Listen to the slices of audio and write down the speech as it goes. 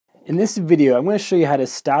In this video, I'm going to show you how to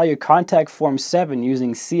style your contact form 7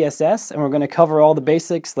 using CSS, and we're going to cover all the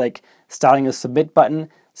basics like styling the submit button,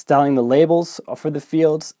 styling the labels for the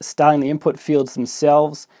fields, styling the input fields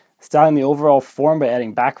themselves, styling the overall form by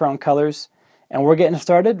adding background colors, and we're getting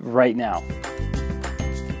started right now.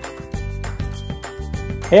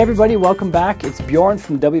 Hey everybody, welcome back. It's Bjorn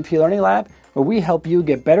from WPLearningLab, where we help you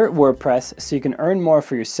get better at WordPress so you can earn more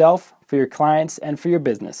for yourself, for your clients, and for your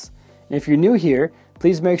business. And if you're new here,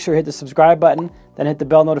 please make sure to hit the subscribe button, then hit the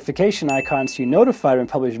bell notification icon so you're notified when I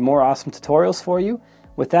publish more awesome tutorials for you.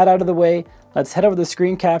 With that out of the way, let's head over to the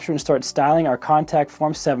screen capture and start styling our contact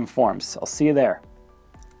form 7 forms. I'll see you there.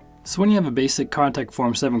 So when you have a basic contact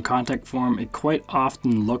form 7 contact form, it quite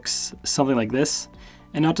often looks something like this.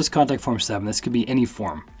 And not just contact form 7, this could be any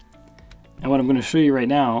form. And what I'm going to show you right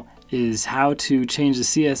now is how to change the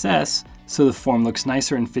CSS so the form looks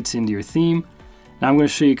nicer and fits into your theme. Now I'm going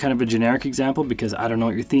to show you kind of a generic example because I don't know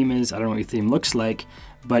what your theme is, I don't know what your theme looks like,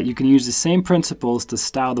 but you can use the same principles to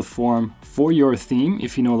style the form for your theme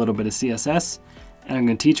if you know a little bit of CSS. And I'm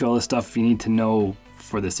going to teach you all the stuff you need to know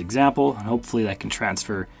for this example, and hopefully that can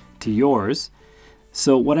transfer to yours.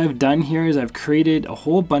 So what I've done here is I've created a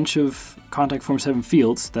whole bunch of contact form 7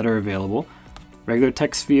 fields that are available. Regular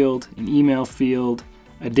text field, an email field,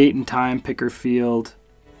 a date and time picker field,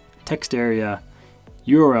 Textarea,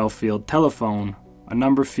 URL field, telephone, a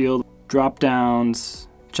number field, drop downs,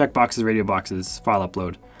 checkboxes, radio boxes, file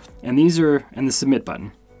upload. And these are, and the submit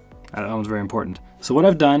button. That one's very important. So what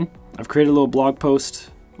I've done, I've created a little blog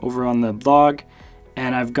post over on the blog,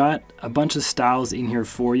 and I've got a bunch of styles in here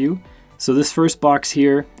for you. So this first box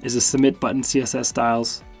here is a submit button CSS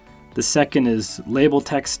styles. The second is label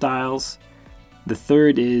text styles. The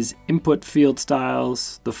third is input field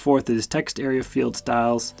styles. The fourth is text area field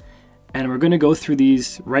styles. And we're going to go through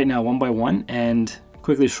these right now one by one and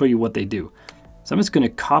quickly show you what they do. So I'm just going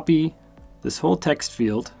to copy this whole text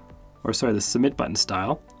field, or sorry, the submit button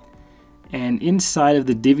style. And inside of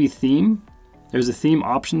the Divi theme, there's a theme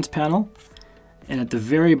options panel. And at the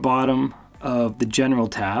very bottom of the general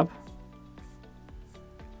tab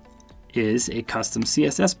is a custom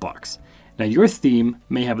CSS box. Now your theme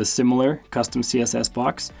may have a similar custom CSS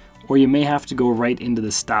box, or you may have to go right into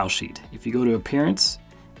the style sheet. If you go to appearance,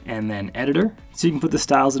 and then editor. So you can put the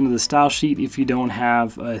styles into the style sheet if you don't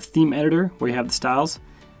have a theme editor where you have the styles.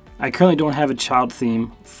 I currently don't have a child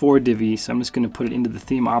theme for Divi, so I'm just going to put it into the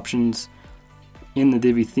theme options in the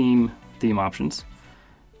Divi theme options.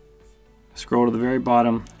 Scroll to the very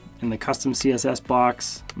bottom in the custom CSS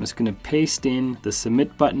box. I'm just going to paste in the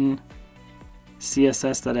submit button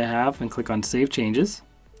CSS that I have and click on save changes.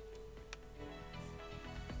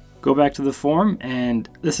 Go back to the form, and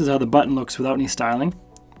this is how the button looks without any styling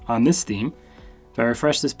on this theme. If I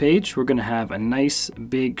refresh this page, we're going to have a nice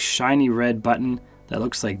big shiny red button that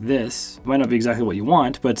looks like this. It might not be exactly what you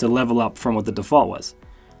want, but it's a level up from what the default was.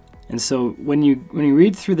 And so when you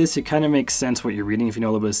read through this, it kind of makes sense what you're reading if you know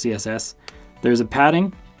a little bit of CSS. There's a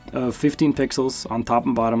padding of 15 pixels on top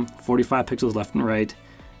and bottom, 45 pixels left and right,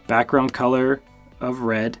 background color of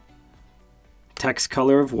red, text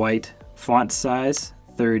color of white, font size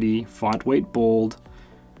 30, font weight bold,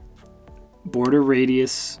 border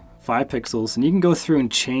radius 5 pixels, and you can go through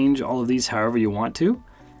and change all of these however you want to.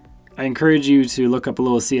 I encourage you to look up a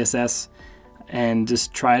little CSS and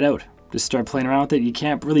just try it out. Just start playing around with it. You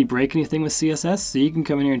can't really break anything with CSS, so you can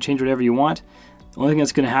come in here and change whatever you want. The only thing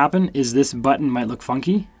that's going to happen is this button might look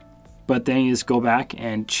funky, but then you just go back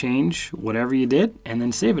and change whatever you did and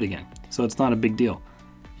then save it again. So it's not a big deal.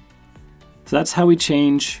 So that's how we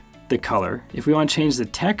change the color. If we want to change the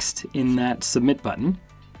text in that submit button,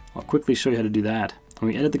 I'll quickly show you how to do that.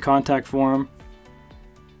 When we edit the contact form,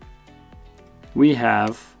 we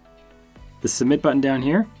have the submit button down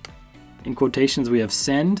here. In quotations, we have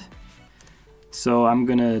send. So I'm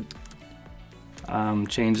gonna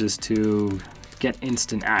change this to get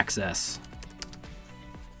instant access.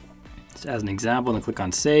 Just as an example, and click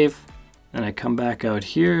on save. Then I come back out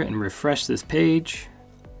here and refresh this page.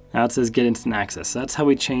 Now it says get instant access. So that's how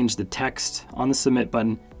we change the text on the submit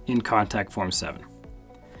button in contact form 7.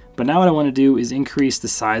 But now what I want to do is increase the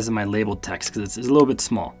size of my labeled text because it's a little bit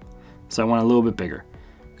small. So I want a little bit bigger.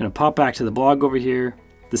 I'm going to pop back to the blog over here.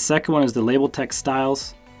 The second one is the label text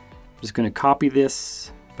styles. I'm just going to copy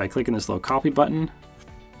this by clicking this little copy button.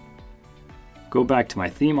 Go back to my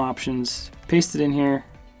theme options, paste it in here,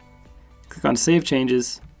 click on save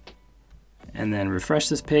changes, and then refresh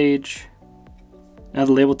this page. Now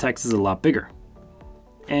the label text is a lot bigger.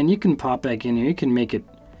 And you can pop back in here, you can make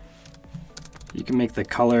the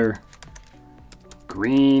color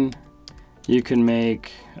green. You can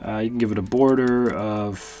give it a border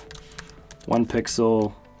of 1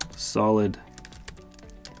 pixel solid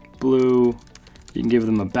blue. You can give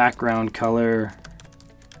them a background color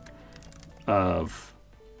of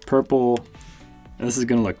purple. And this is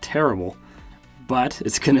going to look terrible, but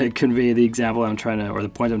it's going to convey the example I'm trying to, or the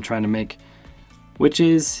point I'm trying to make, which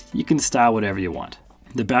is you can style whatever you want.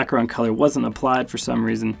 The background color wasn't applied for some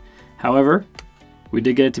reason. However, we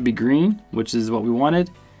did get it to be green, which is what we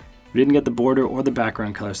wanted. We didn't get the border or the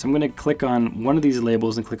background color. So I'm going to click on one of these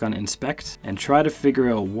labels and click on inspect and try to figure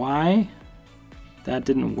out why that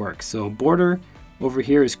didn't work. So border over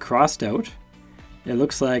here is crossed out. It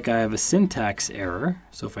looks like I have a syntax error.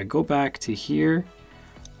 So if I go back to here,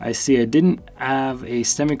 I see I didn't have a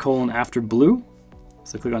semicolon after blue.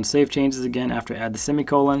 So click on save changes again after add the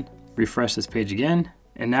semicolon, refresh this page again.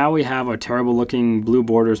 And now we have our terrible looking blue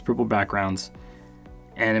borders, purple backgrounds,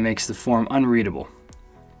 and it makes the form unreadable.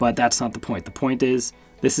 But that's not the point. The point is,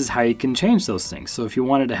 this is how you can change those things. So if you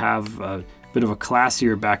wanted to have a bit of a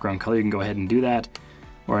classier background color, you can go ahead and do that,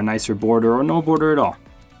 or a nicer border, or no border at all.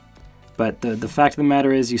 But the fact of the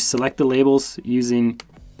matter is, you select the labels using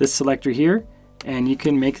this selector here, and you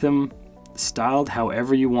can make them styled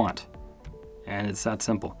however you want. And it's that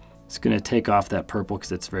simple. It's going to take off that purple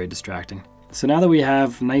because it's very distracting. So now that we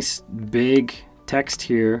have nice big text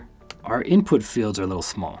here, our input fields are a little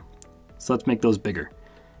small. So let's make those bigger.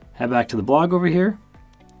 Head back to the blog over here.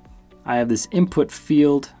 I have this input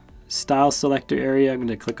field style selector area. I'm going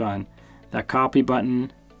to click on that copy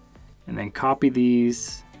button and then copy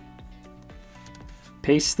these,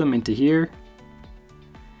 paste them into here.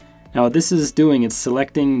 Now what this is doing, it's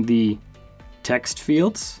selecting the text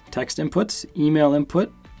fields, text inputs, email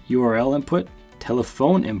input, URL input,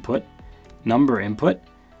 telephone input, number input,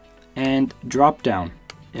 and drop-down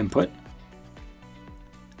input.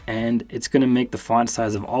 And it's going to make the font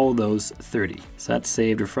size of all of those 30. So that's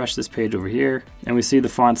saved. Refresh this page over here, and we see the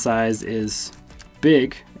font size is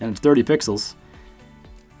big, and it's 30 pixels.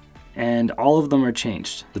 And all of them are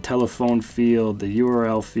changed. The telephone field, the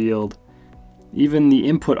URL field, even the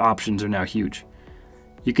input options are now huge.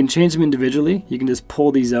 You can change them individually. You can just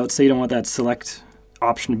pull these out. Say you don't want that select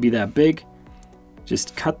option to be that big.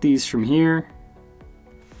 Just cut these from here.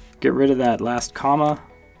 Get rid of that last comma.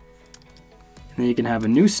 And then you can have a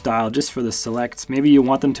new style just for the selects. Maybe you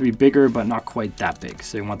want them to be bigger, but not quite that big.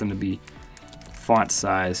 So you want them to be font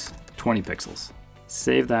size 20 pixels.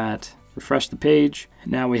 Save that, refresh the page.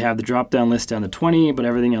 Now we have the drop-down list down to 20, but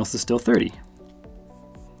everything else is still 30.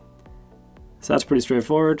 So that's pretty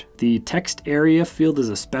straightforward. The text area field is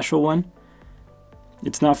a special one.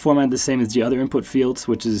 It's not formatted the same as the other input fields,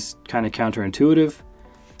 which is kind of counterintuitive.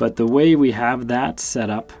 But the way we have that set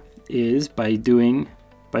up is by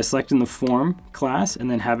selecting the form class and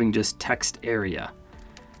then having just text area.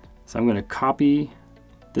 So I'm going to copy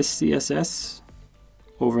this CSS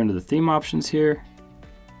over into the theme options here.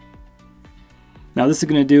 Now this is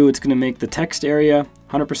going to do, it's going to make the text area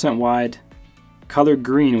 100% wide, color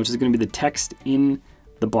green, which is going to be the text in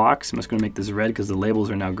the box. I'm just going to make this red because the labels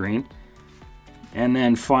are now green. And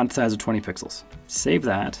then font size of 20 pixels. Save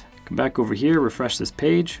that, come back over here, refresh this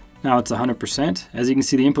page. Now it's 100%. As you can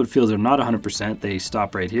see, the input fields are not 100%, they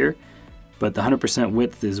stop right here. But the 100%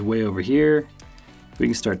 width is way over here. We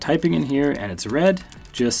can start typing in here and it's red,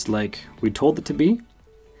 just like we told it to be.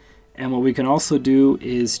 And what we can also do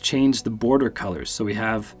is change the border colors. So we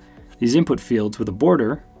have these input fields with a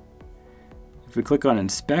border. If we click on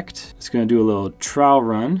inspect, it's going to do a little trial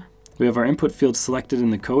run. We have our input field selected in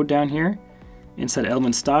the code down here. Inside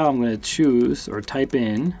element style, I'm going to choose or type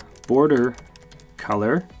in border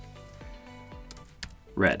color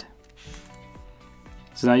red.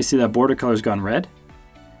 So now you see that border color's gone red.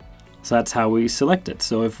 So that's how we select it.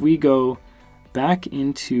 So if we go back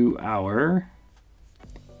into our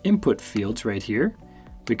input fields right here,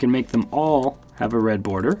 we can make them all have a red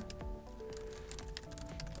border.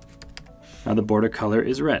 Now the border color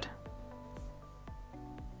is red.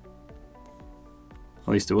 At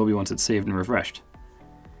least it will be once it's saved and refreshed.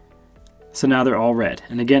 So now they're all red.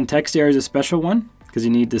 And again, text area is a special one because you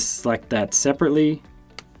need to select that separately.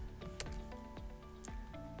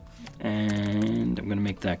 And I'm going to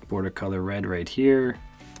make that border color red right here.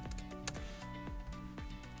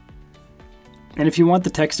 And if you want the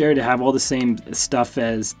text area to have all the same stuff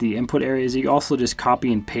as the input areas, you also just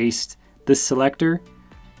copy and paste this selector,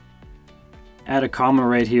 add a comma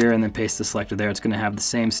right here, and then paste the selector there. It's going to have the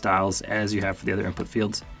same styles as you have for the other input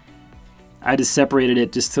fields. I just separated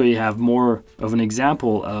it just so you have more of an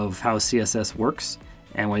example of how CSS works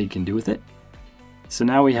and what you can do with it. So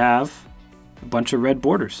now we have a bunch of red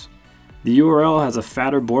borders. The URL has a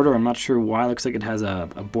fatter border. I'm not sure why. It looks like it has a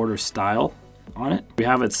border style on it. We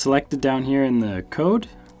have it selected down here in the code.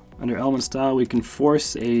 under element style, we can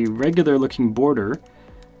force a regular looking border.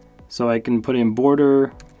 So I can put in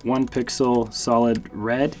border 1 pixel solid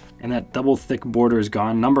red, and that double thick border is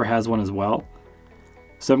gone. Number has one as well.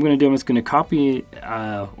 So I'm just going to copy, or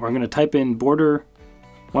I'm going to type in border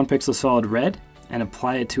 1 pixel solid red and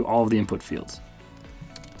apply it to all of the input fields.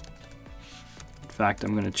 In fact,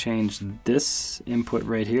 I'm going to change this input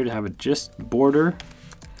right here to have it just border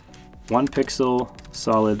 1 pixel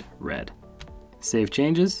solid red. Save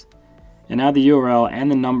changes. And now the URL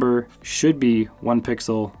and the number should be 1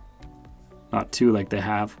 pixel, not 2 like they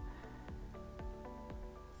have.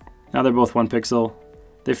 Now they're both 1 pixel.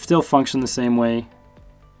 They still function the same way.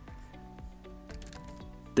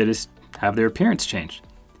 They just have their appearance changed.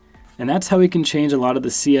 And that's how we can change a lot of the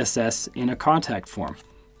CSS in a contact form.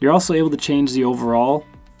 You're also able to change the overall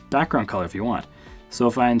background color if you want. So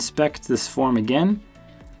if I inspect this form again,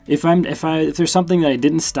 if there's something that I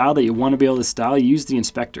didn't style that you want to be able to style, use the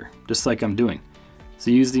inspector, just like I'm doing. So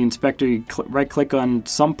use the inspector, you right click on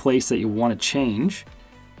some place that you want to change,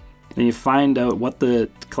 then you find out what the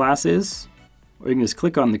class is, or you can just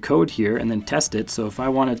click on the code here and then test it. So if I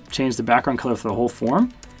want to change the background color for the whole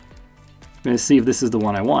form, I'm going to see if this is the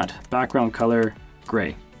one I want. Background color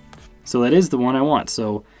gray. So that is the one I want.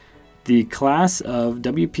 So the class of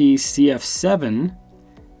WP-CF7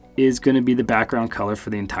 is going to be the background color for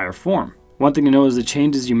the entire form. One thing to know is the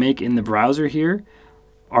changes you make in the browser here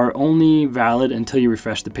are only valid until you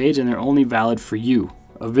refresh the page, and they're only valid for you.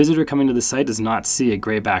 A visitor coming to the site does not see a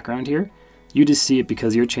gray background here. You just see it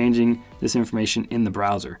because you're changing this information in the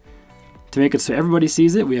browser. To make it so everybody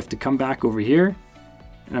sees it, we have to come back over here,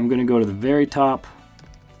 and I'm going to go to the very top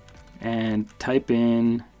and type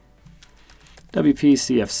in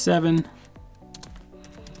WP-CF7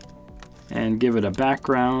 and give it a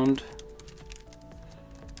background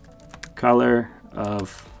color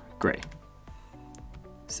of gray.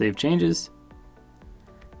 Save changes.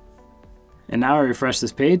 And now I refresh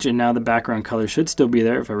this page, and now the background color should still be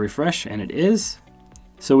there if I refresh, and it is.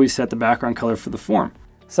 So we set the background color for the form.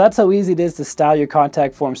 So that's how easy it is to style your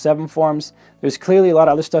Contact Form 7 forms. There's clearly a lot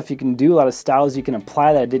of other stuff you can do, a lot of styles you can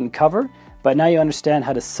apply that I didn't cover, but now you understand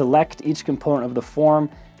how to select each component of the form,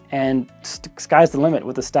 and sky's the limit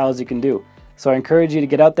with the styles you can do. So I encourage you to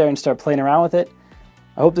get out there and start playing around with it.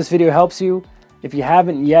 I hope this video helps you. If you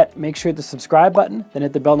haven't yet, make sure to hit the subscribe button, then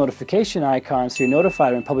hit the bell notification icon so you're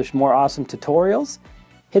notified when I publish more awesome tutorials.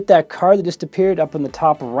 Hit that card that just appeared up in the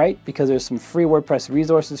top right because there's some free WordPress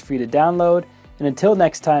resources for you to download. And until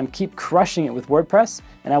next time, keep crushing it with WordPress,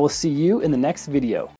 and I will see you in the next video.